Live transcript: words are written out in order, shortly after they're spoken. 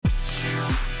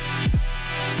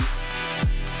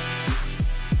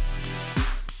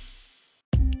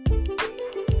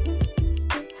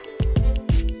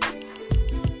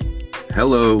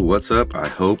Hello, what's up? I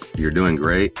hope you're doing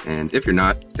great. And if you're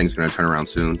not, things are going to turn around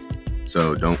soon.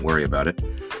 So don't worry about it.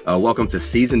 Welcome to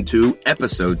Season 2,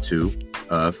 Episode 2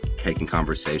 of Cake and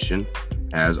Conversation.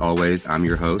 As always, I'm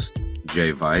your host,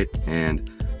 Jay Veit. And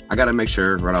I got to make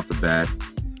sure right off the bat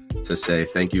to say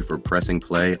thank you for pressing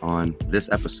play on this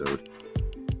episode.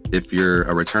 If you're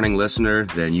a returning listener,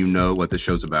 then you know what this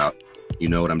show's about. You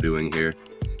know what I'm doing here.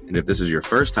 And if this is your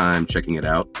first time checking it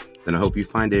out, then I hope you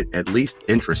find it at least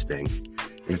interesting,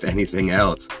 if anything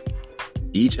else.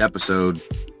 Each episode,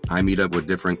 I meet up with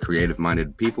different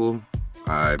creative-minded people.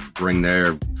 I bring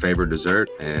their favorite dessert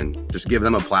and just give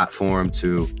them a platform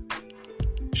to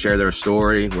share their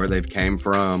story, where they've came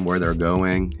from, where they're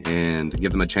going, and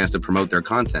give them a chance to promote their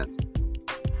content.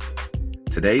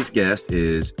 Today's guest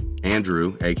is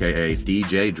Andrew, aka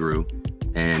DJ Drew,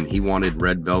 and he wanted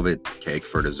red velvet cake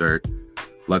for dessert.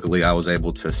 Luckily, I was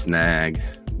able to snag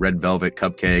red velvet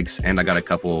cupcakes, and I got a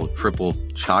couple triple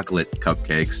chocolate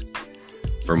cupcakes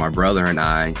for my brother and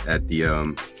I at the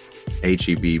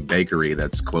HEB bakery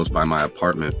that's close by my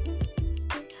apartment.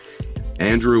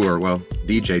 Andrew,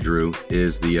 DJ Drew,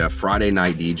 is the Friday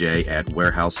night DJ at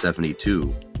Warehouse 72,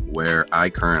 where I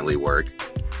currently work.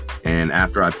 And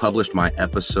after I published my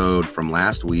episode from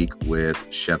last week with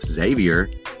Chef Xavier,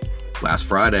 last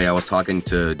Friday, I was talking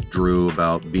to Drew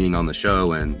about being on the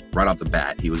show, and right off the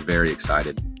bat, he was very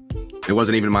excited. It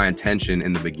wasn't even my intention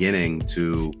in the beginning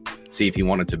to see if he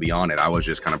wanted to be on it. I was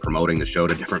just kind of promoting the show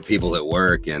to different people at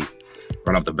work, and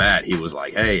right off the bat, he was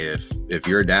like, hey, if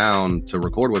you're down to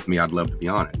record with me, I'd love to be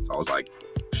on it. So I was like,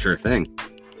 sure thing.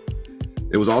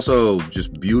 It was also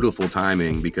just beautiful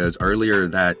timing because earlier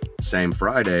that same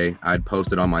Friday, I'd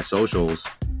posted on my socials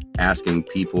asking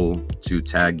people to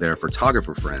tag their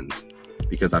photographer friends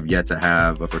because I've yet to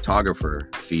have a photographer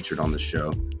featured on the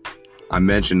show. I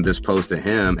mentioned this post to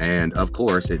him, and of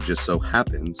course, it just so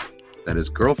happens that his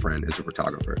girlfriend is a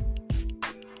photographer.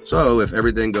 So if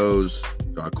everything goes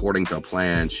according to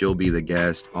plan, she'll be the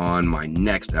guest on my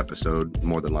next episode,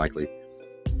 more than likely.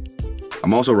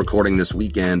 I'm also recording this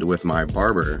weekend with my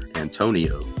barber,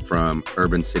 Antonio, from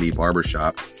Urban City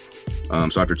Barbershop.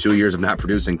 So after 2 years of not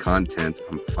producing content,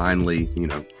 I'm finally,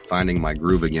 finding my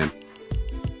groove again.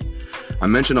 I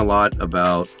mentioned a lot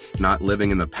about not living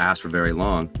in the past for very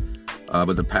long,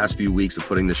 but the past few weeks of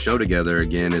putting this show together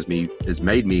again has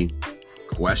made me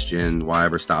question why I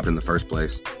ever stopped in the first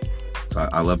place. So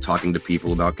I love talking to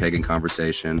people about Cake and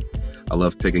Conversation. I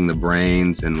love picking the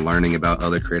brains and learning about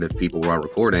other creative people while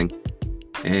recording.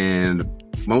 And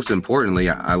most importantly,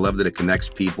 I love that it connects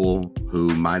people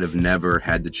who might have never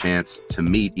had the chance to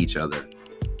meet each other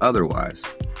otherwise.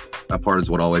 That part is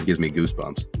what always gives me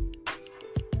goosebumps.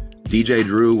 DJ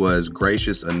Drew was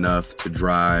gracious enough to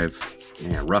drive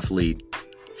roughly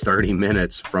 30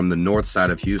 minutes from the north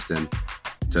side of Houston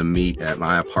to meet at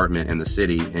my apartment in the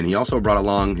city. And he also brought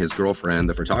along his girlfriend,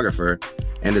 the photographer,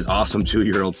 and his awesome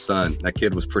 2-year-old son. That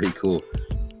kid was pretty cool.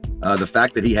 The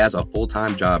fact that he has a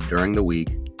full-time job during the week,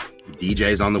 he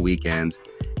DJs on the weekends,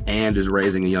 and is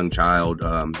raising a young child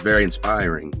is very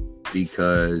inspiring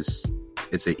because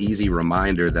it's an easy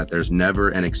reminder that there's never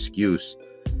an excuse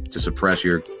to suppress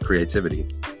your creativity.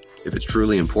 If it's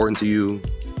truly important to you,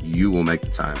 you will make the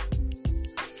time.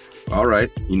 All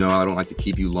right, I don't like to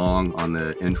keep you long on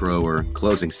the intro or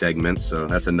closing segments, so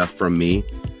that's enough from me.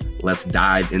 Let's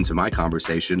dive into my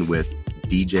conversation with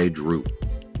DJ Drew.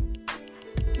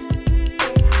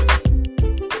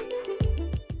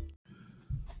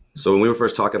 So when we were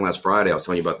first talking last Friday, I was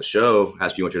telling you about the show,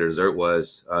 asked you what your dessert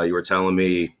was. You were telling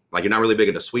me, you're not really big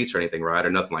into sweets or anything, right? Or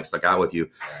nothing stuck out with you.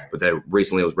 But that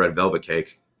recently it was red velvet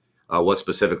cake. What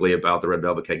specifically about the red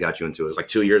velvet cake got you into it? It was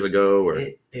 2 years ago? Or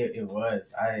It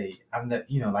was. I'm not,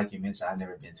 like you mentioned, I've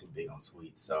never been too big on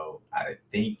sweets. So I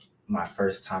think my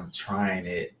first time trying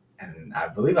it, and I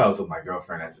believe I was with my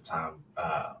girlfriend at the time,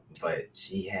 but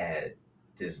she had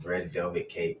this red velvet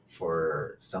cake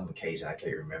for some occasion. I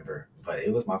can't remember, but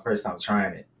it was my first time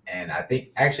trying it. And I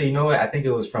think, actually, you know what? I think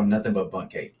it was from Nothing But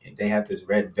Bundt Cake. And they have this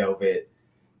red velvet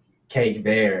cake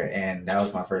there. And that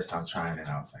was my first time trying it. And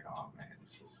I was like, oh man,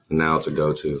 now it's a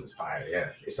go-to. This is fire, yeah.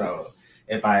 So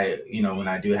if I, when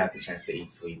I do have the chance to eat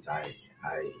sweets, I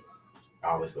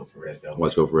always go for red velvet.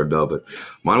 Always go for red velvet.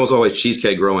 Mine was always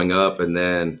cheesecake growing up, and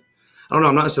then I don't know,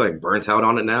 I'm not necessarily burnt out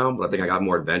on it now, but I think I got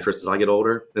more adventurous as I get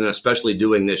older. And then especially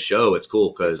doing this show, it's cool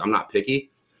because I'm not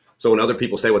picky. So when other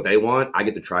people say what they want, I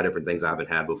get to try different things I haven't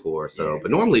had before. So,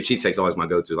 But normally cheesecake's always my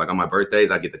go-to. On my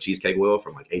birthdays, I get the cheesecake wheel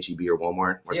from HEB or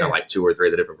Walmart, where it's got 2 or 3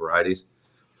 of the different varieties.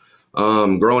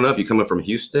 Growing up, you coming from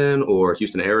Houston or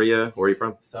Houston area? Where are you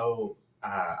from? So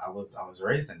I was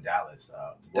raised in Dallas.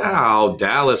 Oh,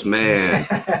 Dallas, man.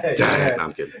 Dang, Yeah, no,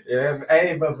 I'm kidding. yeah.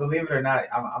 Hey, but believe it or not,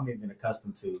 I'm even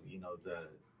accustomed to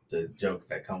the jokes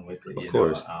that come with it. Of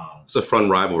course. It's a fun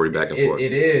rivalry back and it, forth.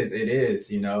 it is, and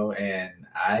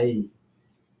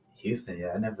Houston.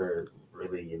 Yeah, I never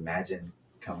really imagined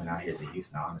coming out here to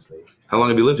Houston. Honestly, How long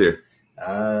have you lived here?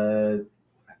 I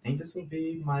think this will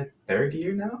be my third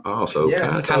year now. Oh, so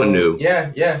Yeah, kind of new.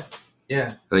 Yeah.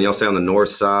 And then y'all stay on the north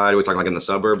side. We're talking like in the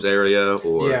suburbs area,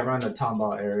 or Yeah, around the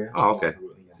Tomball area. Oh, okay.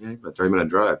 Yeah, about a 30-minute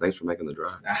drive. Thanks for making the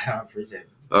drive. I appreciate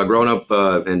it. Growing up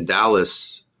in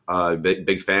Dallas,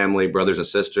 big family, brothers and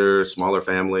sisters, smaller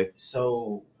family.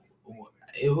 So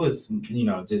it was,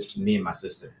 just me and my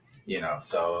sister,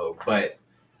 but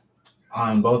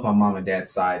on both my mom and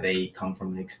dad's side, they come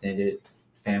from an extended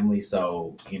family.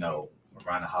 So,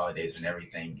 around the holidays and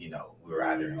everything, we were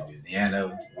either in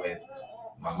Louisiana with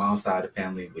my mom's side of the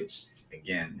family, which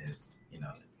again is,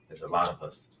 there's a lot of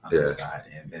us on their side,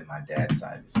 and then my dad's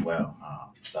side as well.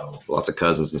 So lots of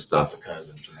cousins and stuff. Lots of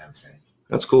cousins and everything.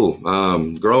 That's cool.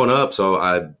 Growing up,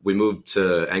 we moved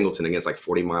to Angleton against like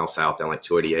 40 miles south down like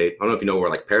 288. I don't know if you know where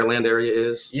like Pearland area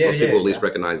is. Yeah, most people at least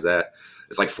recognize that.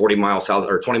 It's like 40 miles south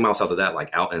or 20 miles south of that, like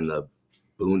out in the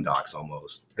boondocks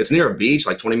almost. It's near a beach,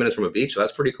 like 20 minutes from a beach. So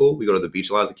that's pretty cool. We go to the beach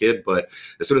a lot as a kid. But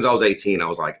as soon as I was 18, I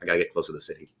was like, I got to get close to the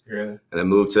city. Really? And then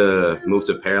moved to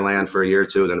Pearland for a year or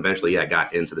two. Then eventually,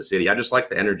 got into the city. I just like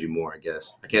the energy more, I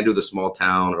guess. I can't do the small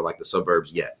town or like the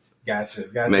suburbs yet. Gotcha.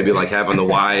 Maybe like having the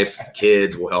wife,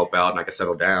 kids will help out and I can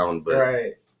settle down. But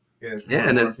right. Yes. Yeah.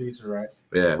 And then future, right?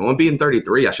 Yeah. Well, I'm being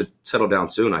 33. I should settle down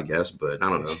soon, I guess. But I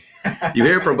don't know. You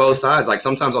hear it from both sides. Like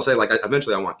sometimes I'll say like,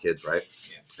 eventually I want kids. Right.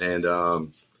 Yeah. And,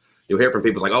 you'll hear from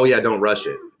people like, oh yeah, don't rush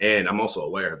it. And I'm also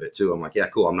aware of it too. I'm like, yeah,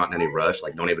 cool. I'm not in any rush.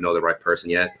 Like, don't even know the right person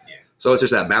yet. Yeah. So it's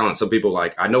just that balance. Some people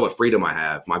like, I know what freedom I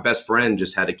have. My best friend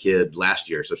just had a kid last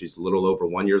year. So she's a little over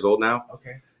 1 year old now.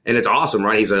 Okay. And it's awesome,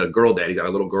 right? He's a girl dad. He's got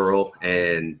a little girl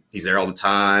and he's there all the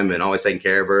time and always taking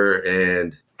care of her.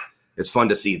 And it's fun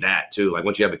to see that too. Like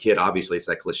once you have a kid, obviously it's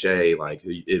that cliche, like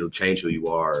it'll change who you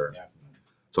are. Yeah.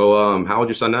 So how old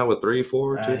your son now? With 3,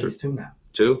 4, 2, 3? He's 2 now.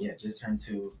 2? Yeah, just turned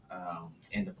 2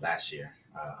 end of last year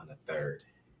on the 3rd.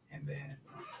 And then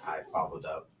I followed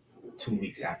up 2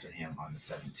 weeks after him on the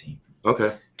 17th.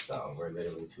 Okay. So we're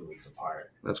literally 2 weeks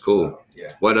apart. That's cool. So,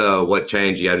 yeah. What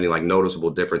changed? You had any like noticeable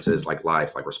differences like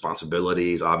life, like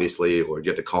responsibilities, obviously, or did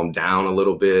you have to calm down a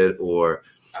little bit or?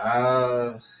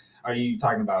 Are you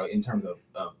talking about in terms of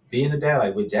being a dad,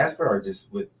 like with Jasper or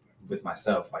just with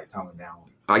myself, like calming down?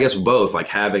 I guess both, like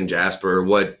having Jasper,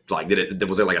 was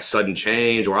it like a sudden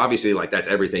change or obviously like that's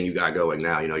everything you got going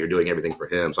now, you're doing everything for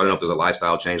him. So I don't know if there's a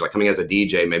lifestyle change, like coming as a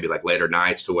DJ, maybe like later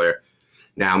nights to where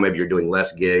now maybe you're doing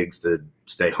less gigs to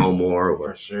stay home more.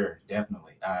 Or... For sure.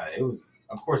 Definitely. It was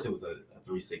a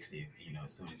 360,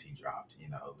 as soon as he dropped,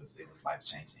 it was life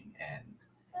changing. And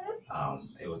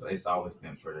it's always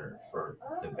been for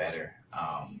the better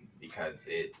because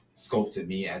it sculpted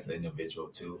me as an individual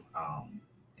too,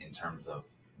 in terms of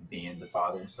being the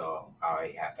father. So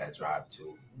I have that drive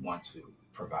to want to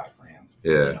provide for him,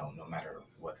 no matter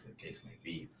what the case may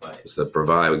be. But it's the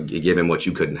provide, you give him what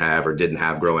you couldn't have or didn't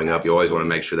have growing up. You always want to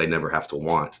make sure they never have to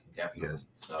want. Definitely. Yes.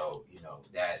 So,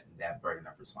 that burden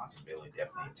of responsibility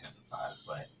definitely intensified.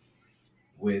 But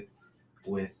with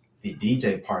the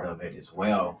DJ part of it as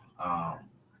well,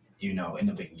 in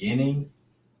the beginning,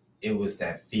 it was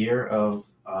that fear of,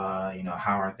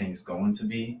 how are things going to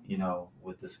be,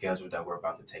 with the schedule that we're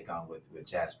about to take on with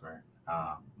Jasper.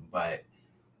 But,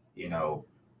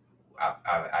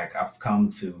 I've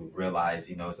come to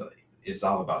realize, it's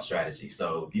all about strategy.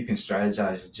 So if you can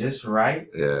strategize just right,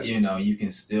 you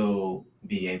can still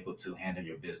be able to handle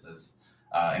your business.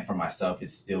 And for myself,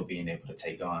 it's still being able to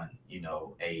take on,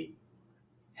 a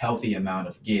healthy amount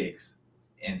of gigs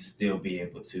and still be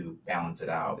able to balance it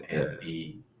out and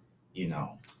be,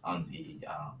 on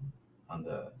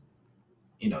the,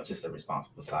 just the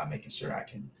responsible side, making sure I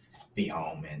can be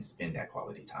home and spend that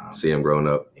quality time. See him growing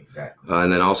up. Exactly.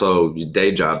 And then also your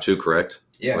day job too, correct?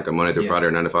 Yeah. Like a Monday through Friday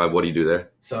or 9 to 5. What do you do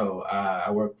there? So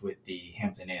I work with the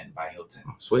Hampton Inn by Hilton.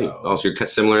 Oh, sweet. So you're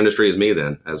similar industry as me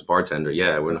then, as bartender.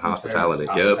 Yeah, we're in hospitality.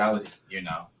 Hospitality,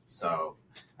 So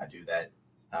I do that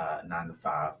 9 to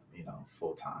 5,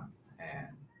 full time. And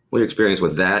well, your experience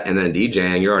with that and then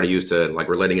DJing, you're already used to like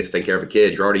relating it to take care of a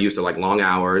kid. You're already used to like long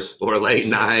hours or late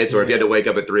nights, or if you had to wake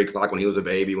up at 3 o'clock when he was a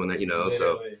baby,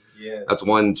 so yes. That's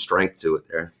one strength to it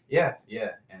there. Yeah.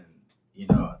 And,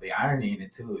 the irony in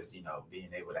it too is, being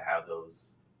able to have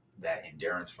that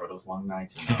endurance for those long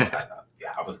nights.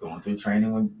 I was going through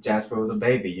training when Jasper was a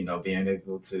baby, being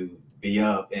able to be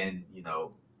up and,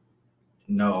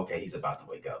 know, okay, he's about to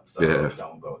wake up, so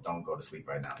don't go to sleep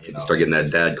right now. You know, start getting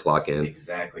that dad clock in.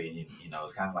 Exactly. You know,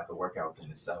 it's kind of like a workout within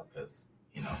itself, because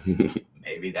you know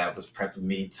maybe that was prepping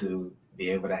me to be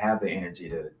able to have the energy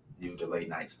to do the late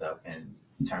night stuff and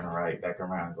turn right back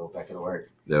around and go back to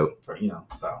work. Yep. For, you know,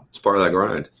 so it's part of that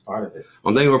grind. It's part of it.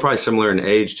 I'm thinking we're probably similar in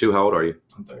age too. How old are you?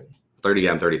 I'm 30. 30,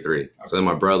 yeah, I'm 33. Okay. So then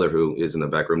my brother, who is in the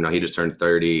back room now, he just turned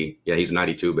 30. Yeah, he's a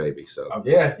 92 baby. So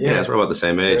yeah, it's right about the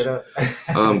same age.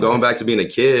 Going back to being a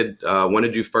kid, when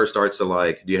did you first start to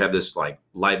like? Do you have this like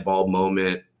light bulb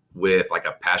moment with like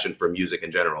a passion for music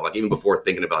in general? Like even before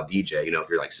thinking about DJ, you know, if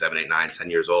you're like 7, 8, 9, 10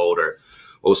 years old, or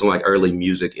what was some like early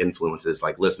music influences,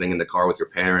 like listening in the car with your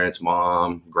parents,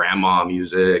 mom, grandma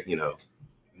music, you know?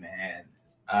 Man,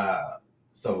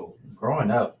 so growing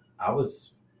up, I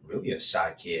was really a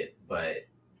shy kid, but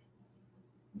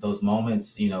those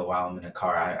moments, you know, while I'm in the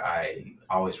car, I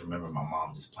always remember my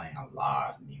mom just playing a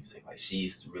lot of music. Like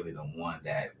she's really the one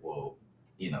that will,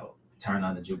 you know, turn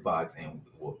on the jukebox and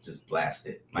will just blast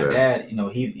it. My dad, you know,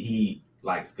 he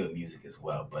likes good music as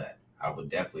well, but I would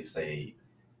definitely say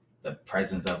the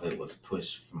presence of it was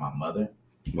pushed from my mother.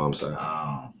 Mom's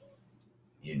side.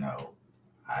 You know,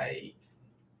 I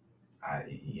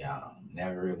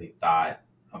never really thought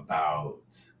about,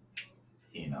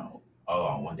 you know,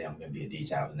 oh, one day I'm going to be a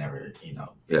DJ. I was never, you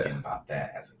know, thinking about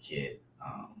that as a kid.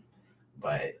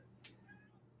 But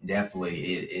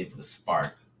definitely it was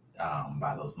sparked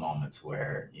by those moments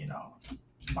where, you know,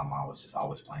 my mom was just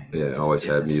always playing. Yeah, always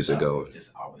had music going.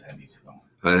 Just always had music going.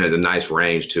 And it had a nice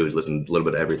range too. Just listen a little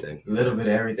bit of everything. A little bit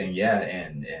of everything, yeah.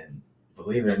 And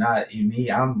believe it or not,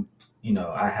 me, I'm, you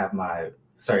know, I have my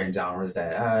certain genres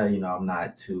that, you know, I'm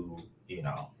not too, you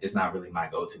know, it's not really my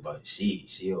go-to, but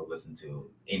she'll listen to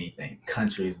anything,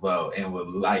 country as well, and will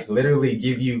like literally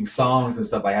give you songs and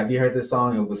stuff. Like, have you heard this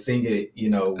song? And will sing it,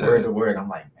 you know, word to word. I'm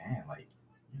like, man, like,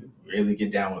 you really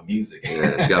get down with music.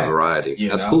 Yeah, she got variety.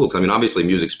 That's cool. Cause I mean, obviously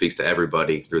music speaks to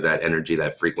everybody through that energy,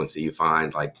 that frequency you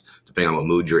find, like depending on what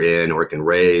mood you're in, or it can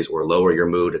raise or lower your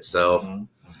mood itself.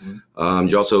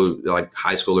 You also, like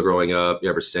high school or growing up, you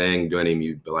ever sang, do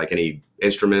any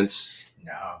instruments?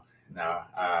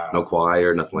 No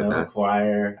choir, nothing like that. No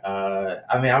choir.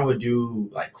 I mean, I would do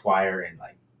like choir and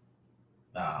like,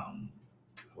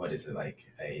 what is it, like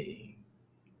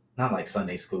not like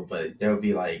Sunday school, but there would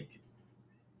be like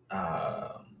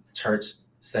church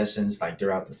sessions like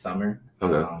throughout the summer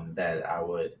that I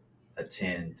would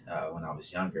attend when I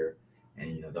was younger,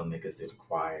 and you know they'll make us do the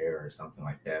choir or something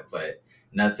like that, but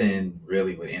nothing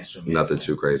really with instruments. Nothing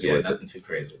too crazy with it. Nothing too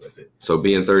crazy with it. So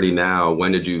being 30 now,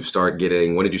 when did you start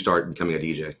becoming a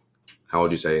DJ? How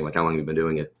would you say, like how long have you been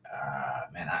doing it?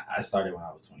 Man, I started when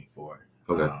I was 24.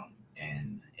 Okay.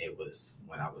 And it was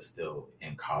when I was still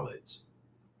in college,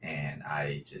 and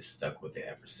I just stuck with it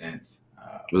ever since.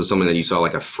 Was it something that you saw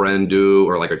like a friend do,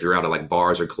 or like if you're out at like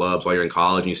bars or clubs while you're in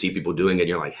college and you see people doing it and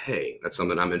you're like, hey, that's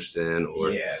something I'm interested in?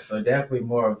 Or yeah, so definitely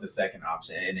more of the second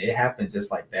option, and it happened just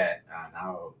like that. And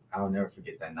I'll never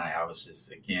forget that night. I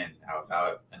was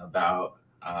out and about,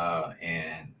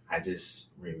 and I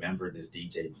just remember this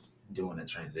DJ doing a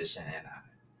transition, and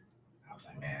I was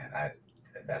like, man,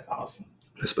 that's awesome.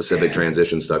 The specific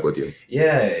transition stuck with you.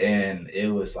 Yeah, and it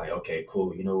was like, okay,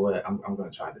 cool. You know what? I'm going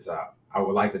to try this out. I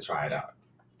would like to try it out.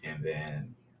 And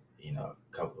then, you know,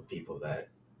 a couple of people that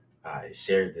I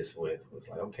shared this with was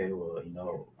like, okay, well, you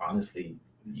know, honestly,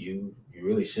 you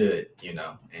really should, you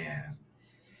know, and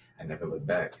I never looked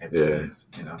back ever since,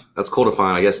 you know. That's cool to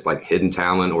find, I guess, like hidden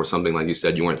talent or something, like you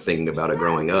said, you weren't thinking about it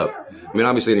growing up. I mean,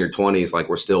 obviously in your 20s, like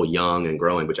we're still young and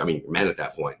growing, but I mean, you're men at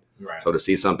that point. Right. So to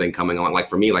see something coming on, like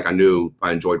for me, like I knew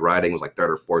I enjoyed writing, it was like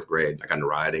 3rd or 4th grade. I got into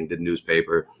writing, did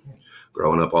newspaper,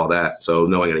 growing up, all that. So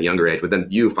knowing at a younger age, but then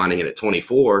you finding it at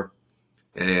 24.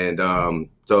 And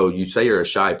so you say you're a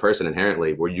shy person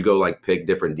inherently. Where you go like pick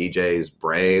different DJs'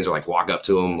 brains or like walk up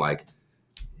to them like?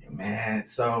 Man,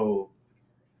 so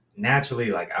naturally,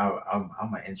 like I'm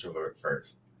an introvert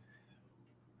first.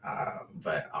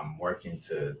 But I'm working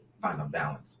to find a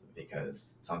balance,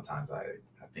 because sometimes I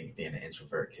think being an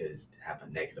introvert could have a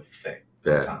negative effect.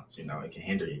 Sometimes, you know, it can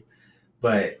hinder you.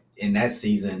 But in that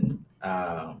season,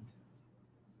 I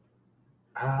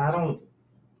don't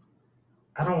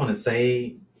want to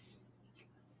say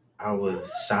I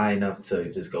was shy enough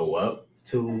to just go up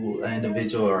to an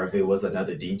individual, or if it was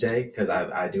another DJ, because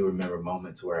I do remember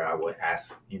moments where I would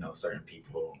ask, you know, certain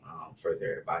people for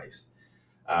their advice.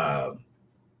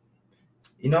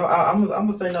 You know, I'm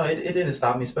gonna say no, it didn't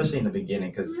stop me, especially in the beginning,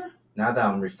 because now that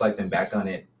I'm reflecting back on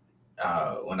it,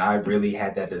 when I really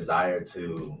had that desire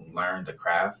to learn the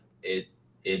craft, it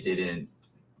didn't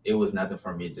it was nothing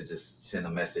for me to just send a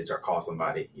message or call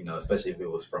somebody, especially if it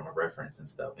was from a reference and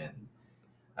stuff. And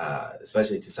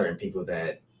especially to certain people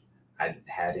that I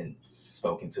hadn't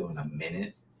spoken to in a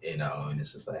minute, and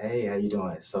it's just like, hey, how you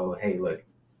doing? So, hey, look,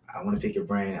 I want to pick your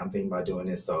brain. I'm thinking about doing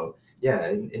this. So, yeah,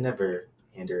 it never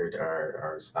hindered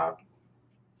or stopped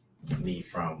me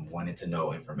from wanting to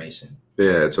know information.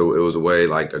 Yeah, so it was a way,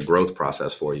 like a growth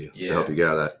process for you to help you get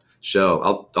out of that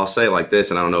shell. I'll say it like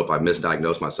this, and I don't know if I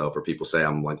misdiagnosed myself or people say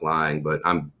I'm like lying, but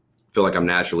feel like I'm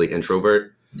naturally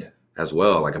introvert as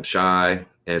well. Like I'm shy,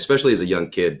 and especially as a young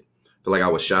kid, I feel like I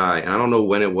was shy, and I don't know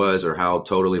when it was or how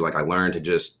totally like I learned to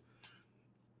just,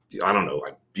 I don't know,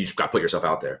 like you just got to put yourself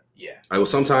out there. Yeah. I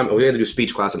was sometime we had to do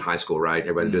speech class in high school, right?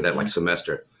 Everybody do that like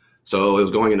semester. So it was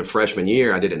going into freshman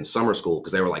year. I did it in summer school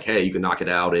because they were like, hey, you can knock it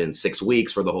out in 6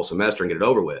 weeks for the whole semester and get it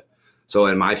over with. So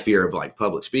in my fear of like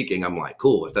public speaking, I'm like,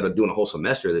 cool, instead of doing a whole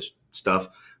semester of this stuff,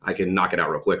 I can knock it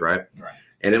out real quick, right? Right.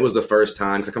 And it was the first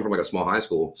time, because I come from like a small high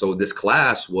school. So this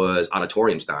class was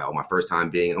auditorium style. My first time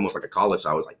being almost like a college. So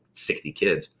I was like 60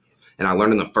 kids. And I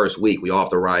learned in the first week, we all have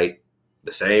to write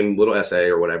the same little essay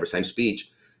or whatever, same speech.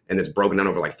 And it's broken down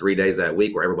over like 3 days that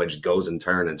week where everybody just goes and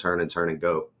turn and turn and turn and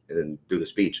go and then do the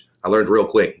speech. I learned real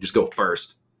quick, just go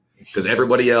first. Because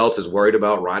everybody else is worried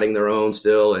about writing their own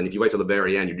still. And if you wait till the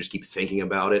very end, you just keep thinking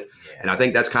about it. Yeah. And I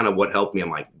think that's kind of what helped me. I'm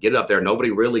like, get it up there.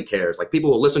 Nobody really cares. Like people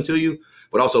will listen to you,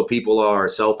 but also people are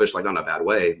selfish, like not in a bad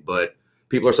way, but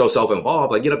people are so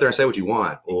self-involved. Like get up there and say what you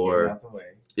want. Or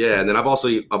yeah. And then I've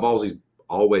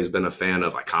always been a fan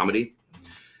of like comedy.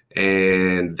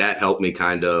 And that helped me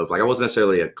kind of like, I wasn't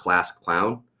necessarily a class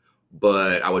clown,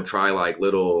 but I would try like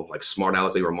little like smart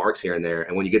alecky remarks here and there.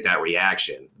 And when you get that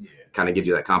reaction, kind of gives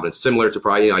you that confidence. Similar to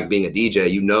probably like being a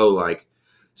DJ, like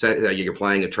say that you're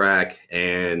playing a track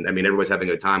and I mean, everybody's having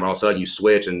a good time, but all of a sudden you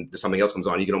switch and something else comes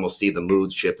on. You can almost see the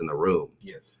mood shift in the room.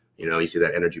 Yes. You see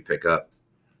that energy pick up.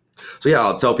 So yeah,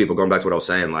 I'll tell people, going back to what I was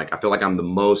saying, like I feel like I'm the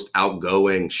most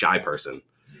outgoing shy person.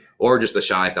 Or just the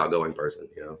shyest outgoing person,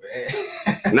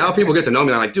 Now people get to know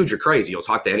me, they're like, dude, you're crazy. You'll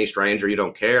talk to any stranger, you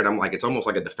don't care. And I'm like, it's almost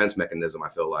like a defense mechanism, I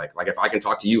feel like. Like if I can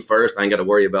talk to you first, I ain't got to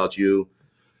worry about you.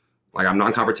 Like I'm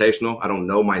non-confrontational. I don't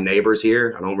know my neighbors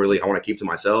here. I want to keep to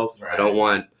myself. Right. I don't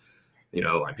want,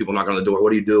 like people knocking on the door,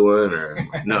 what are you doing? Or I'm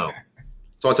like, no.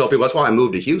 So I tell people, that's why I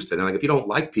moved to Houston. And like, if you don't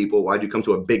like people, why'd you come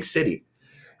to a big city?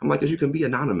 I'm like, because you can be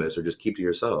anonymous or just keep to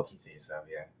yourself. Keep to yourself,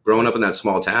 yeah. Growing up in that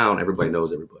small town, everybody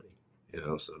knows everybody.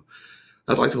 So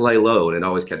I like to lay low and it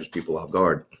always catches people off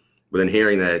guard. But then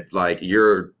hearing that like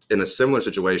you're in a similar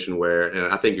situation where,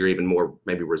 and I think you're even more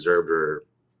maybe reserved or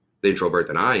the introvert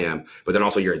than I am, but then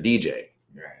also you're a DJ,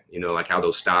 right? Like how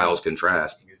those styles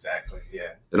contrast. Exactly.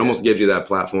 Yeah. It almost gives you that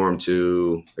platform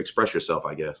to express yourself,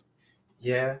 I guess.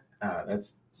 Yeah.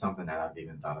 That's something that I've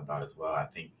even thought about as well. I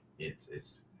think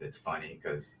it's funny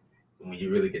because when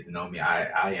you really get to know me,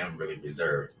 I am really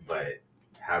reserved, but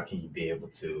how can you be able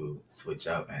to switch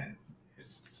up? And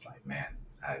it's like, man,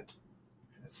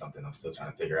 it's something I'm still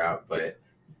trying to figure out. But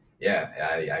yeah,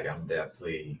 I'm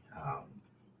definitely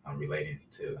I'm relating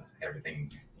to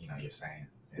everything you're saying.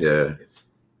 Yeah.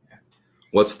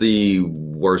 What's the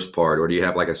worst part, or do you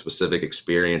have like a specific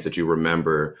experience that you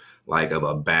remember, like of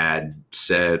a bad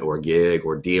set or gig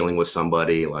or dealing with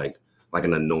somebody like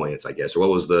an annoyance, I guess, or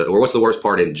what's the worst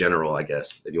part in general, I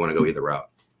guess, if you want to go either route?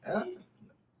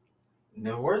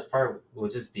 The worst part will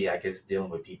just be, I guess, dealing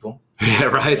with people. Yeah,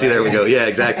 right. See, there we go. Yeah,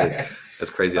 exactly.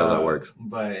 That's crazy how that works.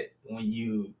 But when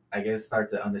you, I guess, start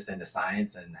to understand the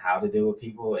science and how to deal with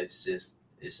people, it's just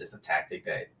a tactic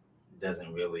that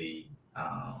doesn't really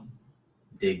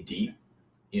dig deep,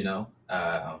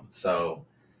 So,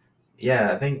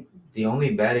 yeah, I think the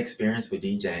only bad experience with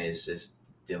DJing is just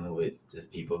dealing with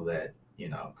just people that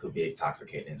could be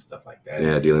intoxicated and stuff like that.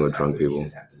 Yeah, dealing with drunk people. You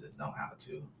just have to just know how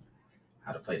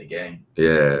to play the game.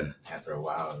 Yeah. After a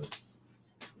while,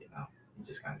 you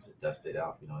just kind of just dust it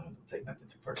off. You don't take nothing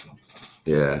too personal. So.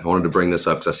 Yeah, I wanted to bring this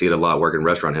up because I see it a lot working in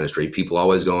restaurant industry. People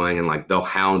always going and like they'll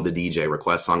hound the DJ,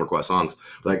 request songs,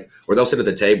 like, or they'll sit at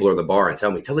the table or the bar and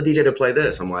tell the DJ to play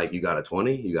this. I'm like, you got a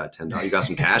 20, you got $10, you got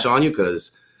some cash on you?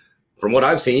 Because from what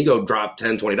I've seen, you go drop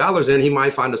 $10, $20 in, he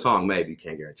might find a song. Maybe you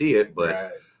can't guarantee it, but.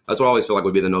 Right. That's what I always feel like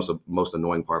would be the most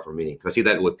annoying part for me. Because I see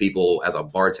that with people as a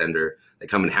bartender, they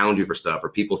come and hound you for stuff, or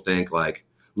people think like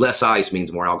less ice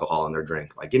means more alcohol in their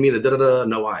drink. Like, give me the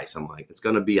no ice. I'm like, it's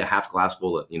going to be a half glass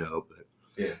full of,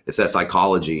 but it's that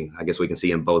psychology, I guess we can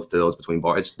see in both fields between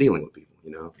bars. It's dealing with people,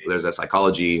 Yeah. There's that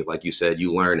psychology, like you said,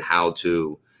 you learn how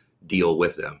to deal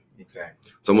with them.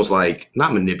 Exactly. It's almost like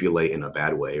not manipulate in a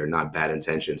bad way or not bad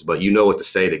intentions, but you know what to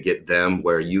say to get them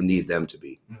where you need them to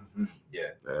be. Mm-hmm.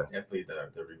 Yeah, definitely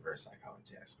the reverse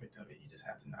psychology aspect of it. You just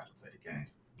have to know how to play the game.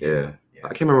 Yeah. I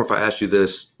can't remember if I asked you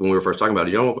this when we were first talking about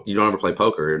it. You don't ever play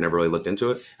poker or never really looked into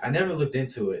it? I never looked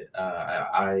into it.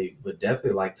 I would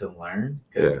definitely like to learn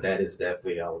because that is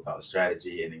definitely all about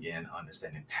strategy and, again,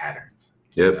 understanding patterns.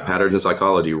 Yeah, patterns in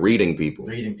psychology, reading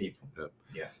people. Yeah.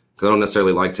 Because I don't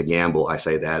necessarily like to gamble. I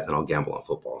say that, and I'll gamble on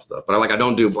football and stuff. But I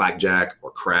don't do blackjack or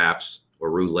craps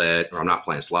or roulette, or I'm not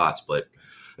playing slots.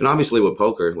 And obviously with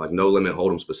poker, like No Limit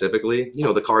Hold'em specifically,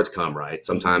 the cards come, right?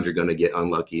 Sometimes you're going to get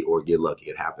unlucky or get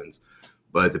lucky. It happens.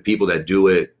 But the people that do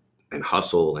it and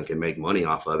hustle and can make money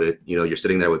off of it, you're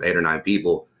sitting there with 8 or 9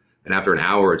 people. And after an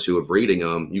hour or two of reading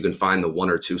them, you can find the 1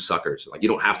 or 2 suckers. Like, you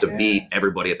don't have to beat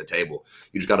everybody at the table.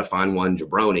 You just got to find one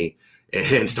jabroni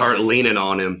and start leaning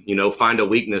on him, find a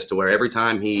weakness to where every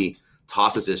time he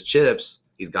tosses his chips,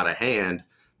 he's got a hand.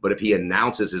 But if he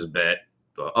announces his bet,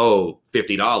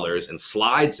 $50, and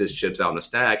slides his chips out in a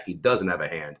stack, he doesn't have a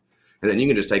hand. And then you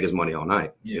can just take his money all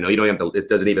night. You don't have to, it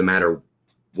doesn't even matter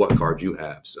what card you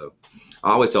have. So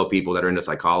I always tell people that are into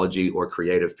psychology or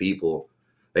creative people,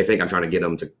 they think I'm trying to get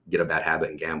them to get a bad habit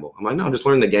and gamble. I'm like, no, just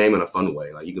learn the game in a fun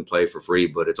way. Like, you can play for free,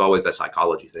 but it's always that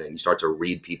psychology thing. You start to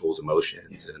read people's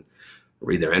emotions and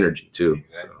read their energy too.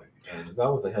 Exactly. So. And it's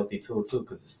always a healthy tool too,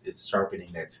 because it's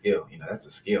sharpening that skill. That's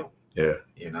a skill. Yeah.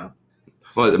 So.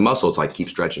 Well, the muscle, it's like keep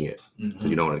stretching it because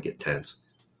you don't want to get tense.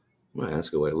 Well, that's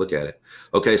a good way to look at it.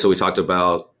 Okay, so we talked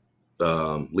about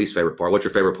least favorite part. What's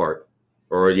your favorite part?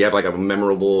 Or do you have like a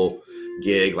memorable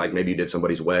gig, like maybe you did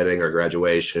somebody's wedding or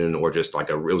graduation, or just like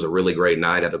it was a really great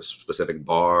night at a specific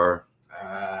bar?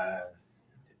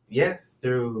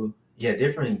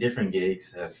 Different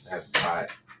gigs have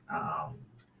brought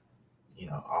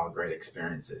all great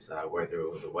experiences. Whether it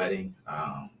was a wedding,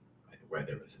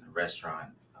 whether it was in a restaurant,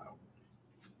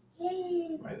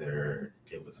 whether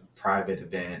it was a private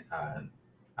event,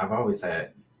 I've always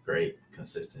had great,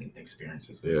 consistent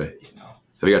experiences with it.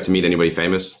 Have you got to meet anybody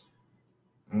famous?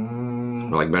 Or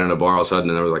like been in a bar all of a sudden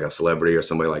and there was like a celebrity or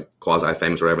somebody like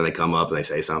quasi-famous or whatever, and they come up and they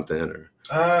say something? Or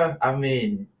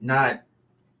not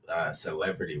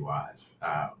celebrity-wise,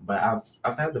 but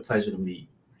I've had the pleasure to meet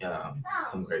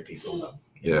some great people.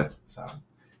 So.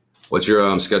 What's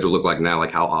your schedule look like now?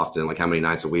 Like how often, like how many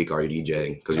nights a week are you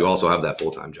DJing? Because you also have that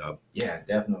full-time job. Yeah,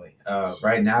 definitely.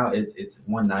 Right now it's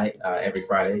one night every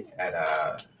Friday at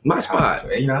my spot.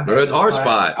 It's our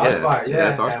spot. Our spot. Yeah,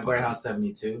 it's our spot. Warehouse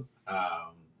 72.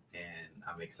 And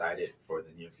I'm excited for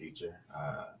the near future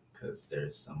because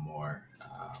there's some more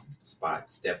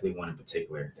spots. Definitely one in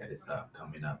particular that is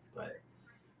coming up. But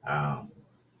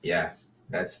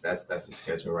that's the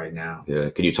schedule right now. Yeah.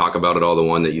 Can you talk about it all? The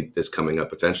one that is coming up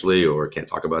potentially, or can't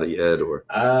talk about it yet? Or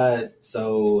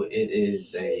so it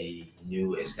is a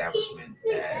new establishment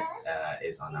that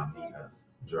is on Almega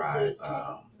Drive.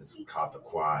 It's called the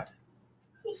Quad.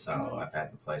 So I've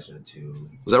had the pleasure to.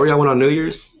 Was that where y'all went on New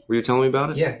Year's? Were you telling me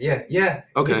about it? Yeah.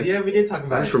 Okay. We did talk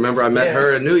about it. I just remember I met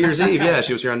her at New Year's Eve. Yeah,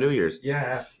 she was here on New Year's.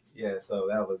 Yeah. So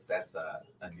that's a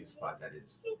new spot that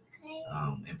is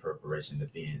in preparation to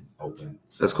being open.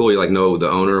 So. That's cool. You know the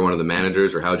owner, one of the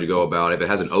managers, or how'd you go about it? If it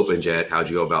hasn't opened yet, how'd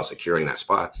you go about securing that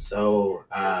spot? So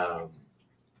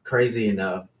crazy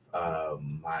enough,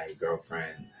 my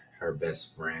girlfriend, her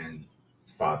best friend's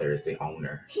father is the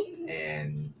owner,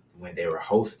 and when they were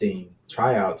hosting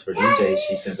tryouts for DJ,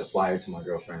 she sent a flyer to my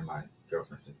girlfriend. My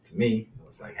girlfriend sent it to me. It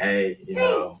was like, hey,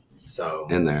 so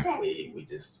in there, we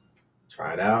just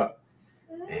tried out,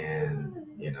 and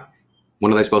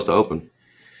When are they supposed to open?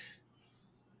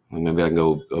 Well, maybe I can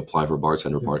go apply for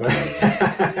bartender part-time.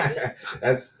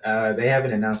 They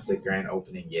haven't announced the grand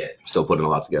opening yet. Still putting a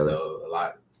lot together. So a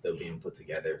lot still being put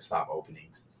together. Soft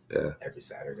openings. Yeah. Every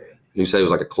Saturday. You say it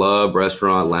was like a club,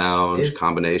 restaurant, lounge,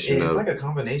 combination. It's like a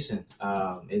combination.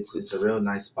 It's a real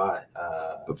nice spot.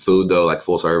 Food though, like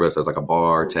full service. There's like a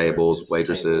bar, tables,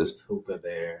 waitresses. Hookah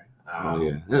there.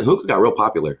 Hookah got real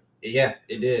popular. Yeah,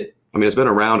 it did. I mean, it's been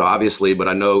around, obviously, but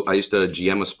I know I used to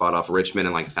GM a spot off Richmond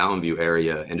and like Fountain View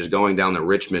area, and just going down the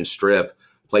Richmond Strip,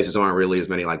 places aren't really as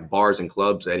many like bars and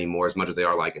clubs anymore as much as they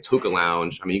are like it's hookah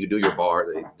lounge. I mean, you can do your bar,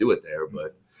 they do it there,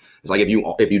 but it's like if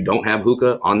you don't have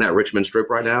hookah on that Richmond Strip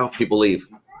right now, people leave.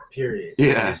 Period.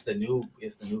 Yeah, it's the new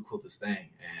coolest thing,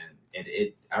 and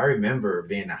I remember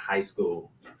being in high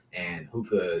school and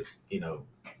hookah,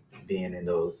 being in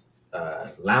those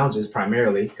lounges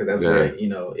primarily, because that's where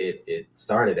it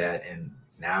started at, and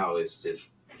now it's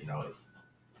just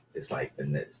it's like the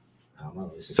next. I don't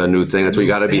know. It's a new thing. That's what you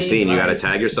got to be seen. You got to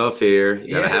tag yourself here.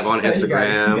 You got to have on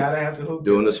Instagram. You gotta have the hookah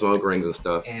doing the smoke rings and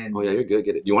stuff. And, you're good.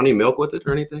 Get it. Do you want any milk with it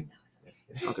or anything?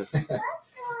 Okay.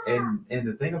 and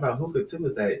the thing about hookah too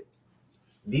is that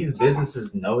these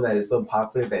businesses know that it's so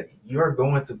popular that you're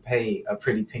going to pay a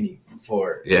pretty penny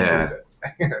for hookah.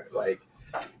 Like,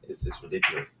 it's just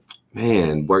ridiculous.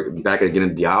 Man, back again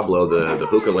in Diablo, the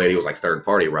hookah lady was like third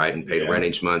party, right? And paid rent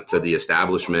each month to the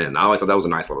establishment. And I always thought that was a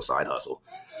nice little side hustle.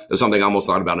 It was something I almost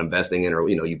thought about investing in, or,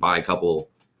 you buy a couple,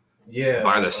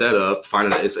 buy the setup,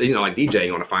 find it. It's, like DJ,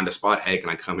 you want to find a spot. Hey, can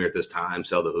I come here at this time,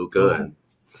 sell the hookah? And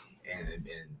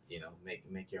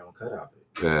make your own cut out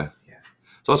of it. Yeah.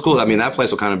 So it's cool. I mean, that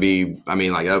place will kind of be,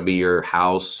 like that would be your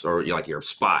house or like your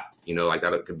spot, like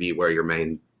that could be where your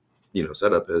main,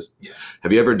 setup is. Yeah.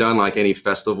 Have you ever done like any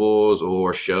festivals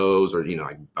or shows or,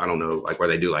 like, I don't know, like where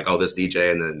they do like, oh, this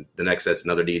DJ and then the next set's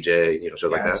another DJ,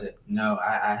 shows like that? No,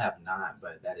 I have not,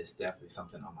 but that is definitely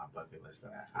something on my bucket list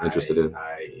that I'm interested in.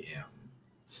 I am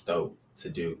stoked to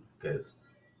do because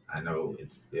I know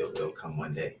it'll come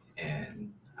one day,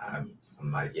 and I'm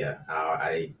like,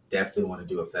 I definitely want to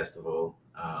do a festival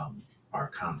or a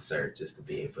concert just to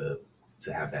be able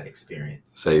to have that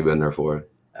experience. So you've been there for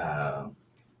it.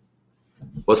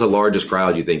 What's the largest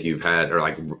crowd you think you've had, or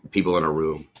like people in a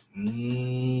room?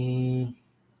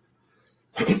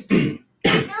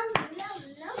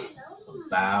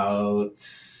 About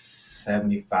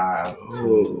 75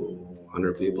 to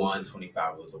 100 people.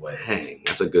 125 was a wedding. Dang,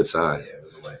 that's a good size. Yeah, it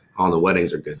was a wedding. Oh, and the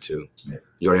weddings are good too. Yeah.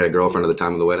 You already had a girlfriend at the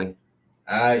time of the wedding?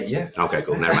 Yeah. Okay,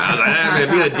 cool. Never mind. I was like, man,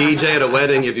 being a DJ at a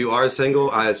wedding, if you are single,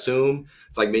 I assume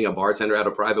it's like being a bartender at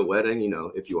a private wedding,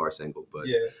 if you are single. But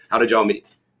how did y'all meet?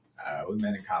 We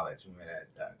met in college. We met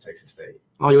at Texas State.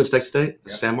 Oh, you went to Texas State?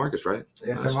 Yep. San Marcos, right?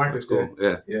 Yeah, San Marcos. That's cool.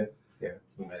 Yeah.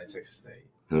 We met at Texas State.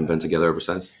 And been together ever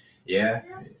since? Yeah.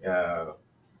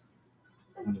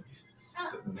 When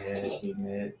did we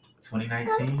met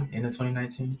 2019, end of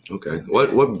 2019. Okay.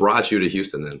 What brought you to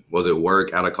Houston then? Was it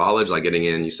work out of college, like getting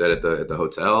in, you said at the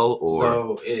hotel, or?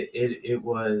 So it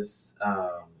was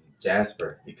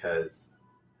Jasper, because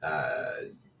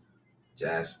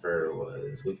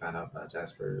we found out about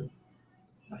Jasper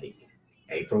like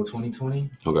April 2020.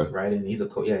 Okay. Right, and he's a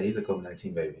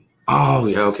COVID-19 baby. Oh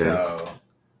yeah, okay. So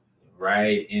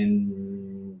right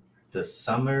in the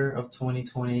summer of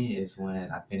 2020 is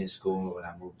when I finished school and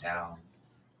I moved down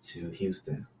to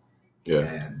Houston. Yeah.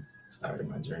 And started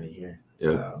my journey here.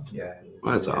 Yeah. So,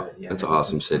 well, that's an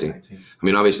awesome city. I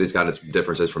mean, obviously it's got its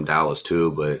differences from Dallas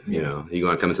too, but you want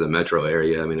to come into the metro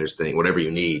area. I mean, there's whatever you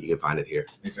need, you can find it here.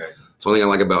 Exactly. So one thing I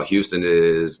like about Houston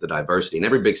is the diversity, and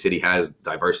every big city has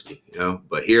diversity,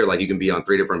 but here, like, you can be on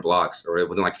 3 different blocks or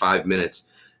within like 5 minutes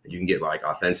and you can get like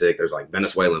authentic. There's like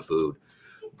Venezuelan food,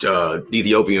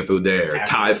 Ethiopian food there, African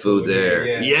Thai food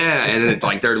there. Yeah. And then it's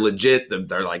like, they're legit.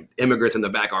 They're like immigrants in the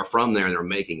back are from there and they're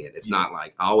making it. It's not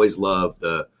like, I always love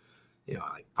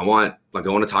I want like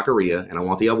going to taqueria and I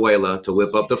want the abuela to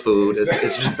whip up the food.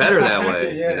 It's just better that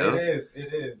way.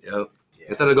 It is. Yep. Yeah.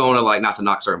 Instead of going to like, not to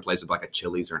knock certain places, but like a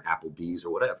Chili's or an Applebee's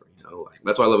or whatever, like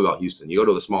that's what I love about Houston. You go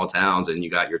to the small towns and you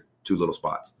got your 2 little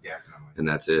spots. Yeah. And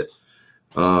that's it.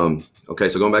 Okay.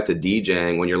 So going back to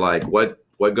DJing, when you're like, what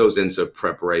goes into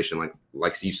preparation?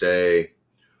 Like you say,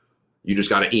 you just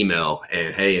got an email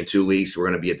and, hey, in 2 weeks, we're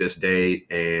going to be at this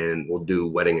date and we'll do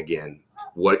wedding again.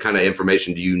 What kind of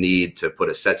information do you need to put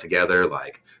a set together?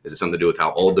 Like, is it something to do with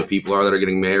how old the people are that are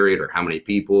getting married, or how many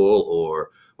people,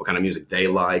 or what kind of music they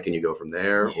like, and you go from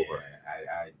there? Yeah, or?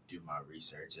 I do my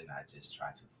research and I just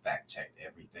try to fact check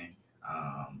everything.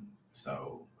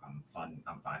 So I'm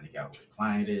finding out what the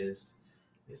client is.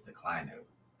 Is the client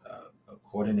a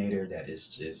coordinator that is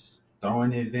just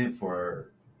throwing an event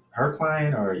for her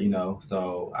client, or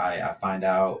so I find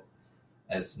out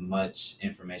as much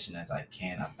information as I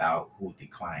can about who the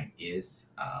client is,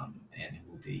 and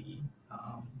who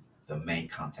the main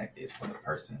contact is for the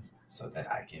person, so that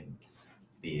I can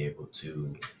be able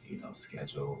to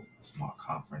schedule a small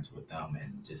conference with them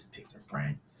and just pick their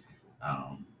brain.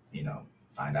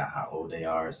 Find out how old they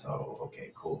are. So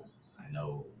okay, cool. I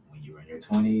know when you were in your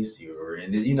 20s, you were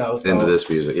into this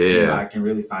music. Yeah. I can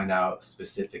really find out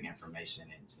specific information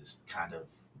and just kind of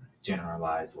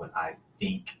generalize what I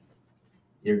think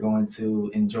you're going to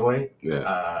enjoy.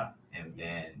 Yeah. And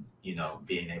then,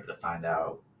 being able to find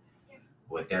out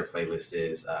what their playlist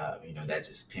is, that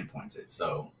just pinpoints it.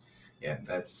 So yeah,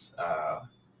 that's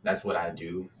what I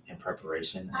do in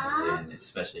preparation. And then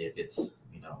especially if it's,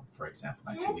 for example,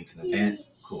 like 2 weeks in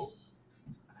advance, cool.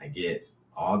 I get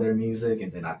all their music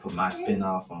and then I put my spin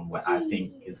off on what I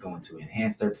think is going to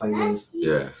enhance their playlist.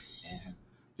 Yeah. And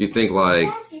you think like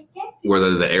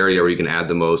whether the area where you can add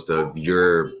the most of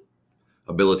your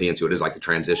ability into it is like the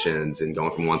transitions and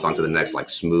going from one song to the next, like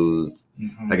smooth.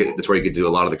 Mm-hmm. Like that's where you could do a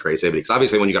lot of the creativity. Because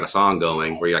obviously when you got a song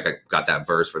going where you got that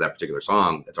verse for that particular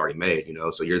song that's already made,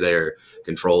 so you're there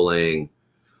controlling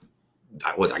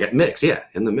I get mix,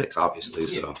 in the mix, obviously.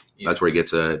 So that's where he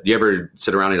gets do you ever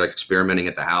sit around and like experimenting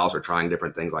at the house or trying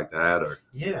different things like that? Or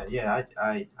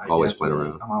I always playing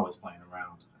around. I'm always playing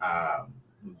around.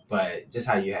 But just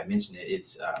how you had mentioned it,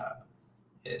 it's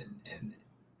in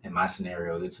my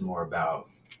scenarios, it's more about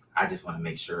I just want to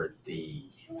make sure the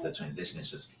transition is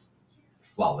just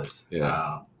flawless.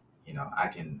 I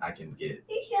can get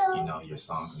your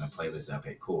songs in a playlist.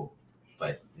 Okay, cool.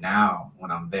 But now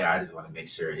when I'm there, I just want to make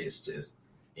sure it's just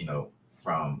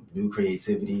from new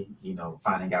creativity,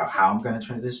 finding out how I'm going to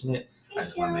transition it. I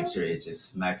just want to make sure it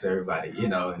just smacks everybody,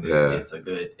 and it's a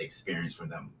good experience for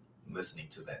them listening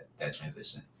to that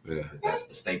transition. Because that's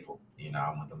the staple.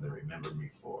 I want them to remember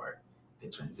me for the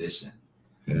transition.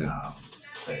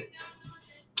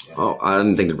 Oh, I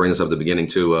didn't think to bring this up at the beginning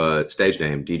too. Stage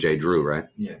name, DJ Drew, right?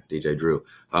 Yeah. DJ Drew.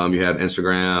 You have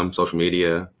Instagram, social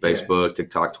media, Facebook,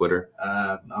 TikTok, Twitter?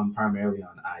 I'm primarily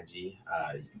on IG. You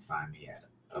can find me at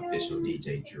official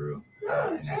DJ Drew,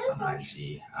 and that's on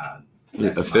IG.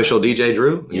 Official DJ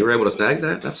Drew? You were able to snag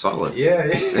that? That's solid. Yeah.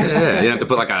 You didn't have to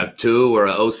put like a 2 or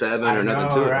a 07 or nothing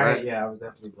to it, right? Yeah, I was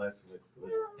definitely blessed with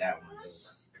that one.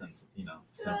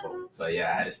 Simple. But I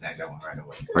had to snag that one right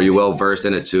away. Are you well versed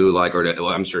in it too? Like,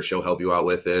 I'm sure she'll help you out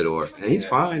with it. And he's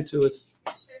fine too.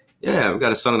 We've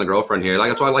got a son and a girlfriend here. Like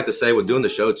that's what I like to say with doing the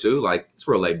show too. Like it's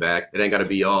real laid back. It ain't got to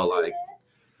be all like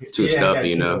too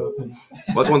stuffy, Well,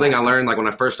 that's one thing I learned. Like when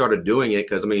I first started doing it,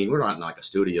 because we're not in like a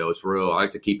studio. It's real. I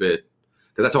like to keep it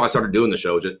because that's how I started doing the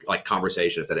show, just like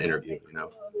conversation instead of interview.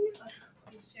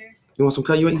 You want some?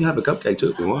 You can have a cupcake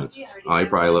too if you want. Oh, you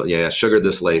probably sugar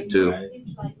this late too.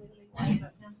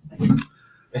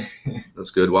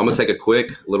 That's good. Well, I'm going to take a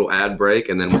quick little ad break,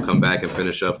 and then we'll come back and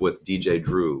finish up with DJ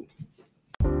Drew.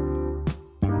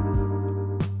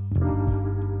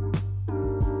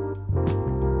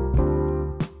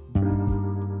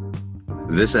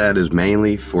 This ad is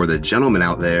mainly for the gentlemen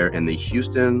out there in the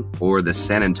Houston or the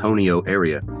San Antonio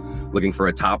area looking for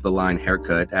a top-of-the-line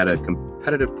haircut at a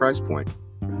competitive price point.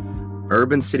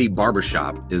 Urban City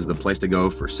Barbershop is the place to go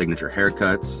for signature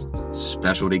haircuts,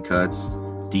 specialty cuts,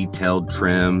 detailed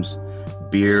trims,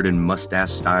 beard and mustache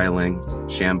styling,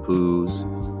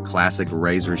 shampoos, classic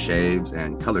razor shaves,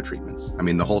 and color treatments.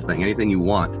 The whole thing, anything you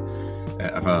want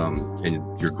in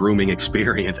your grooming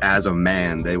experience as a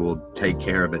man, they will take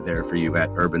care of it there for you at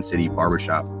Urban City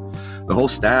Barbershop. The whole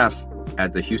staff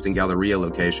at the Houston Galleria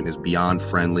location is beyond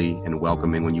friendly and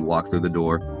welcoming when you walk through the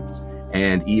door.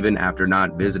 And even after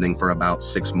not visiting for about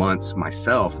 6 months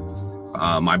myself,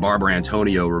 my barber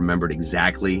Antonio remembered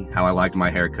exactly how I liked my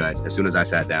haircut. As soon as I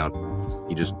sat down,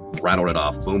 he just rattled it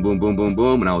off. Boom, boom, boom, boom,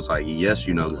 boom. And I was like, yes,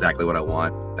 you know exactly what I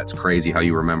want. That's crazy how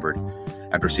you remembered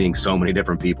after seeing so many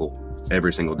different people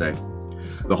every single day.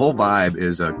 The whole vibe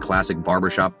is a classic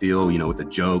barbershop feel, with the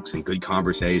jokes and good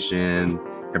conversation,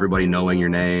 everybody knowing your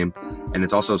name. And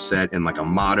it's also set in like a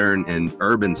modern and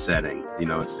urban setting.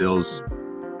 It feels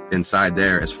inside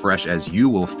there as fresh as you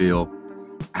will feel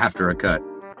after a cut.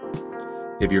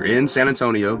 If you're in San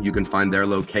Antonio, you can find their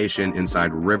location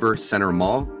inside River Center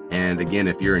Mall. And again,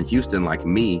 if you're in Houston like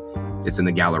me, it's in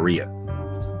the Galleria.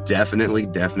 Definitely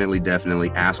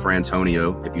ask for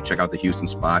Antonio if you check out the Houston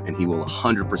spot, and he will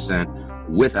 100%,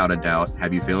 without a doubt,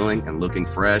 have you feeling and looking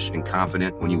fresh and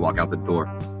confident when you walk out the door.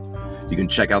 You can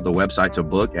check out the website to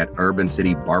book at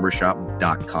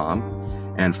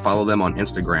urbancitybarbershop.com and follow them on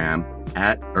Instagram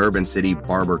at Urban City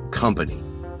Barber Company.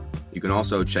 You can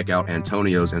also check out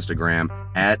Antonio's Instagram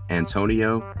at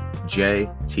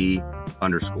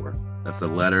AntonioJT_. That's the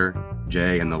letter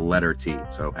J and the letter T.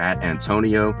 So at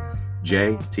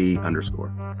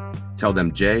AntonioJT_. Tell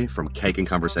them Jay from Cake and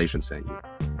Conversation sent you.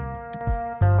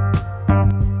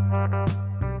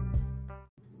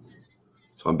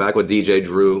 So I'm back with DJ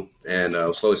Drew, and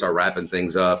we'll slowly start wrapping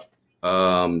things up.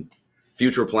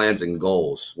 Future plans and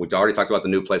goals. We already talked about the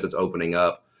new place that's opening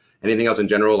up. Anything else in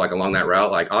general, like along that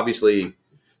route? Like, obviously, do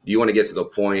you want to get to the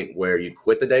point where you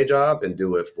quit the day job and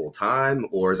do it full time?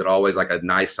 Or is it always like a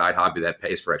nice side hobby that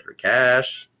pays for extra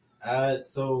cash?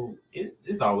 So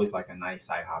it's always like a nice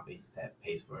side hobby that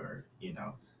pays for,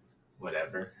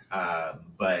 whatever.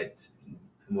 But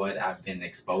what I've been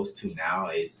exposed to now,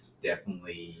 it's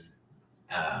definitely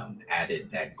added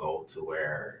that goal to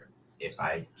where if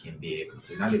I can be able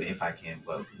to, not even if I can,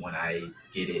 but when I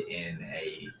get it in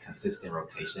a consistent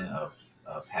rotation of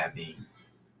having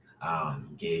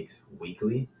gigs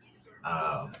weekly,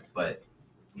 but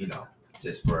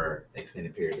just for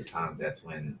extended periods of time, that's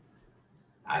when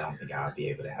I don't think I'll be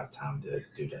able to have time to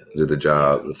do the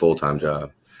job, the full-time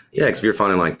job. Yeah, because if you're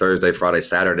finding like Thursday, Friday,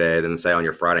 Saturday, then say on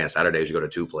your Friday and Saturdays you go to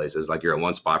 2 places, like you're at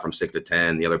one spot from 6 to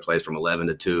 10, the other place from 11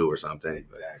 to 2 or something.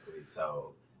 Exactly.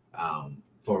 So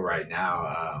For right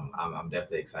now, I'm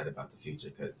definitely excited about the future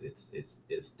because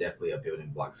it's definitely a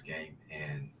building blocks game.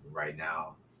 And right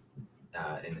now,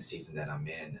 in the season that I'm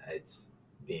in, it's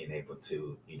being able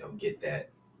to get that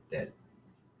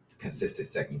consistent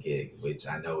second gig, which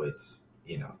I know it's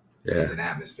Yeah. an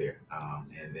atmosphere,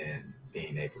 and then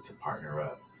being able to partner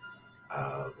up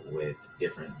with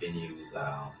different venues,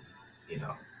 you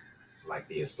know, like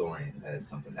the Historian. That is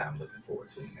something that I'm looking forward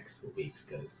to in the next 2 weeks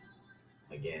because,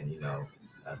 again,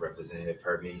 Representative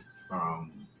heard me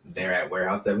from there at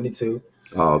Warehouse 72.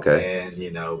 Oh, okay.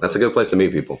 And, That's a good place to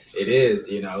meet people. It is,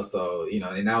 so,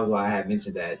 and that was why I had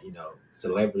mentioned that,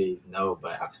 celebrities know,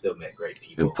 but I've still met great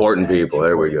people. Important people.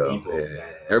 There we go. People Yeah.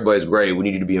 Everybody's great. We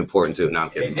need you to be important too. No, I'm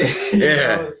kidding.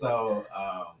 Yeah.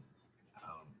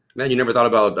 Man, you never thought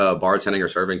about bartending or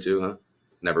serving too, huh?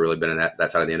 Never really been in that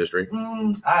side of the industry.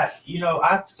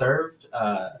 I've served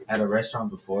at a restaurant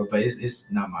before, but it's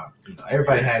not my.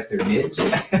 Everybody has their niche.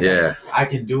 Yeah, I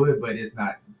can do it, but it's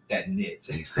not that niche.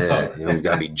 So. Yeah, you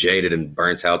gotta be jaded and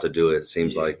burnt out to do it. It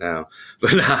seems like now,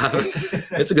 but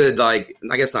it's a good I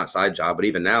guess not side job, but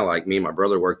even now, me and my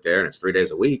brother work there, and it's 3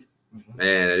 days a week. Mm-hmm.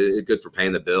 And it's good for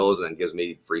paying the bills and gives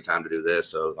me free time to do this.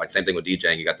 So same thing with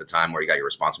DJing, you got the time where you got your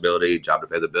responsibility, job to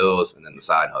pay the bills, and then the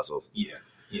side hustles. Yeah.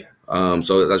 Yeah.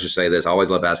 So let's just say this. I always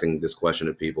love asking this question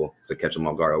to people to catch them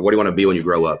off guard. What do you want to be when you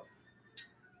grow up?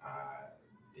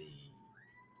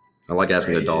 I like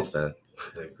asking adults that.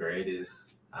 The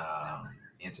greatest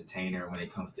entertainer when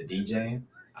it comes to DJing.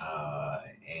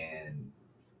 And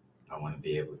I want to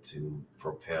be able to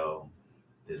propel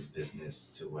this business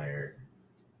to where,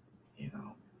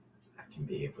 I can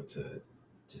be able to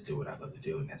just do what I love to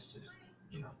do. And that's just,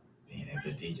 being able to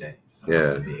DJ. So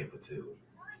I want to be able to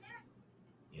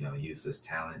use this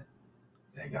talent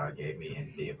that God gave me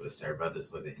and be able to serve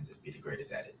others with it and just be the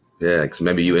greatest at it. Yeah, because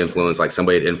maybe you influence,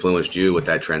 somebody had influenced you with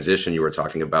that transition you were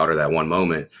talking about, or that one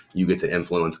moment, you get to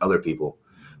influence other people.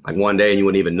 One day and you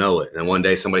wouldn't even know it. And one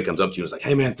day somebody comes up to you and is like,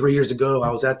 hey man, 3 years ago, I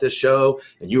was at this show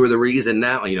and you were the reason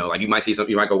now. You might see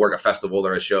something, you might go work a festival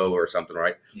or a show or something,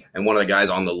 right? Yeah. And one of the guys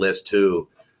on the list too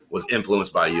was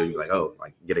influenced by you. You're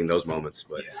getting those moments.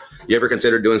 But you ever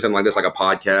consider doing something like this, like a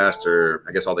podcast, or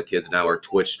I guess all the kids now are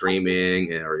Twitch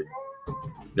streaming, or you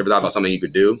ever thought about something you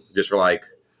could do just for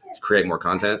to create more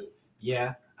content?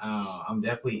 Yeah, I'm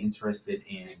definitely interested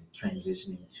in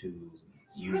transitioning to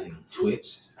using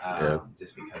Twitch,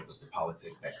 just because of the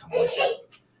politics that come with it,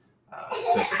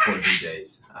 especially for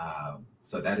DJs.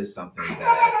 So that is something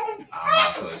that I'm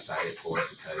also excited for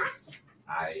because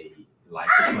I like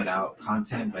to put out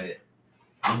content, but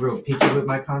I'm real picky with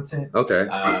my content. Okay.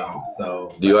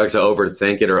 So do you like to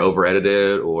overthink it or over edit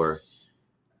it, or?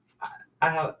 I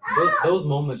have those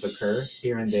moments occur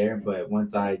here and there, but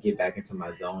once I get back into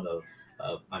my zone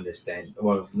of understanding,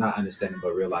 well, not understanding,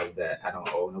 but realize that I don't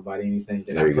owe nobody anything,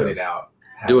 then I put it out.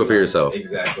 Do it for yourself.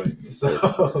 Exactly.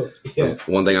 So, yeah.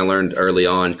 One thing I learned early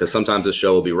on, because sometimes this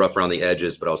show will be rough around the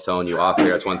edges, but I was telling you off here,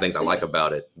 that's one of the things I like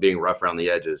about it, being rough around the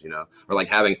edges, or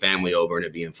having family over and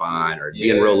it being fine, or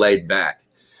being real laid back.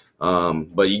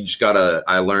 But you just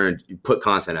I learned, you put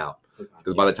content out.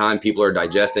 Because by the time people are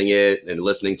digesting it and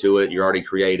listening to it, you're already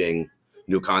creating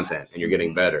new content and you're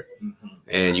getting better. Mm-hmm.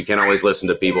 And you can't always listen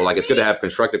to people. It's good to have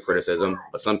constructive criticism,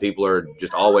 but some people are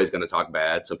just always going to talk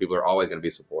bad. Some people are always going to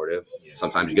be supportive. Yes.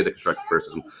 Sometimes you get the constructive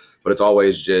criticism, but it's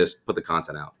always just put the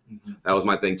content out. Mm-hmm. That was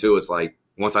my thing too. It's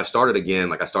once I started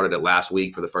again, I started it last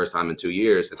week for the first time in 2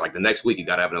 years. It's the next week you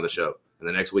got to have another show, and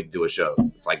the next week do a show.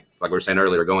 It's like we were saying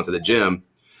earlier, going to the gym.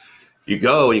 You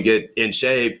go and you get in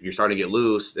shape, you're starting to get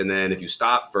loose. And then if you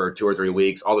stop for 2 or 3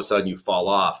 weeks, all of a sudden you fall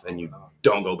off and you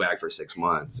don't go back for 6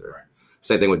 months. Or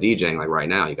same thing with DJing. Right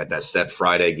now, you got that set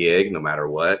Friday gig, no matter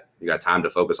what. You got time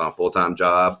to focus on a full-time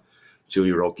job,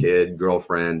 2-year-old kid,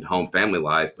 girlfriend, home, family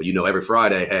life. But every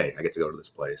Friday, hey, I get to go to this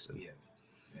place. And yes.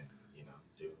 And,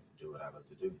 do what I love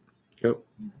to do. Yep.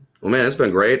 Well, man, it's been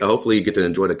great. Hopefully you get to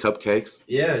enjoy the cupcakes.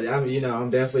 Yeah,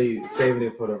 I'm definitely saving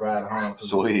it for the ride home.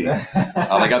 Sweet.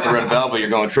 I got the red velvet.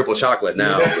 You're going triple chocolate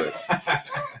now. But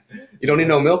you don't need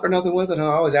no milk or nothing with it?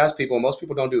 Huh? I always ask people. Most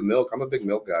people don't do milk. I'm a big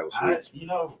milk guy with sweets.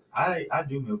 I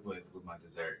do milk with my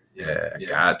dessert. Yeah,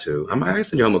 got to. I can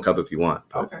send you home a cup if you want.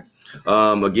 Okay.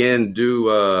 Again,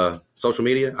 do social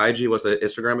media, IG. What's the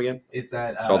Instagram again? It's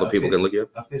that. So all the people can look you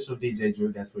up. Official DJ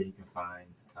Drew. That's where you can find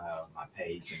my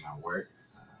page and my work.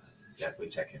 Definitely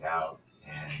check it out.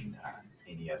 And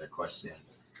any other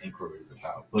questions, inquiries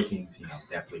about bookings,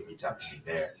 definitely reach out to me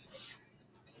there.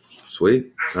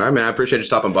 Sweet. All right, man. I appreciate you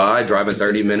stopping by, driving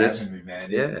 30 minutes. Me,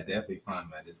 man. It's definitely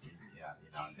fun, man.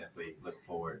 I definitely look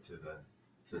forward to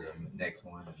to the next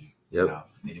one. And, Yep.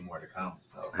 Many more to come.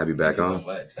 So have you back thank on. you so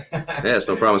much. Yeah, it's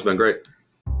no problem. It's been great.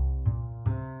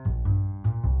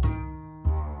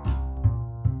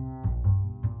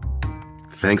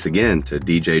 Thanks again to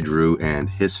DJ Drew and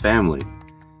his family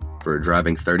for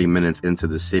driving 30 minutes into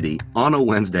the city on a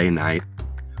Wednesday night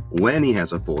when he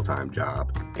has a full-time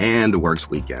job and works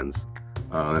weekends.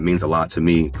 It means a lot to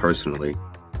me personally.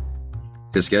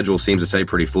 His schedule seems to stay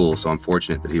pretty full, so I'm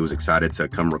fortunate that he was excited to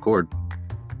come record.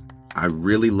 I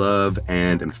really love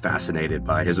and am fascinated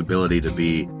by his ability to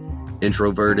be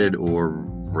introverted or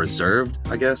reserved,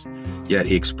 I guess, yet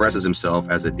he expresses himself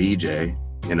as a DJ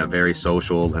in a very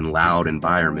social and loud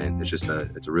environment.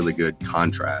 It's a really good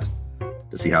contrast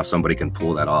to see how somebody can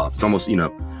pull that off. It's almost,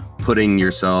 putting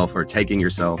yourself or taking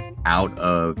yourself out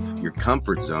of your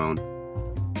comfort zone,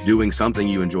 doing something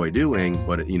you enjoy doing,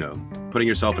 but, putting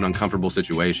yourself in uncomfortable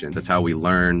situations. That's how we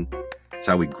learn. That's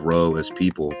how we grow as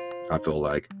people, I feel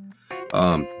like.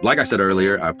 Like I said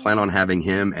earlier, I plan on having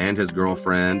him and his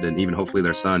girlfriend and even hopefully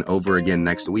their son over again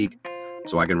next week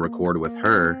so I can record with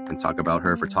her and talk about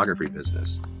her photography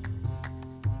business.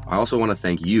 I also want to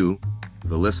thank you,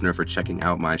 the listener, for checking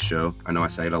out my show. I know I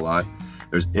say it a lot.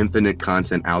 There's infinite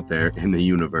content out there in the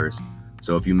universe.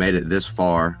 So if you made it this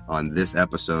far on this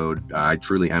episode, I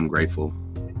truly am grateful.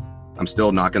 I'm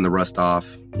still knocking the rust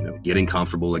off, getting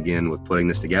comfortable again with putting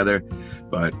this together,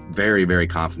 but very, very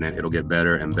confident it'll get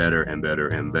better and better and better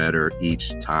and better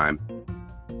each time.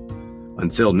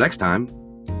 Until next time,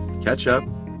 catch up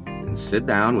and sit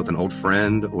down with an old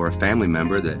friend or a family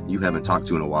member that you haven't talked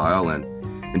to in a while and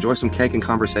enjoy some cake and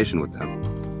conversation with them.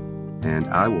 And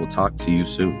I will talk to you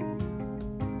soon.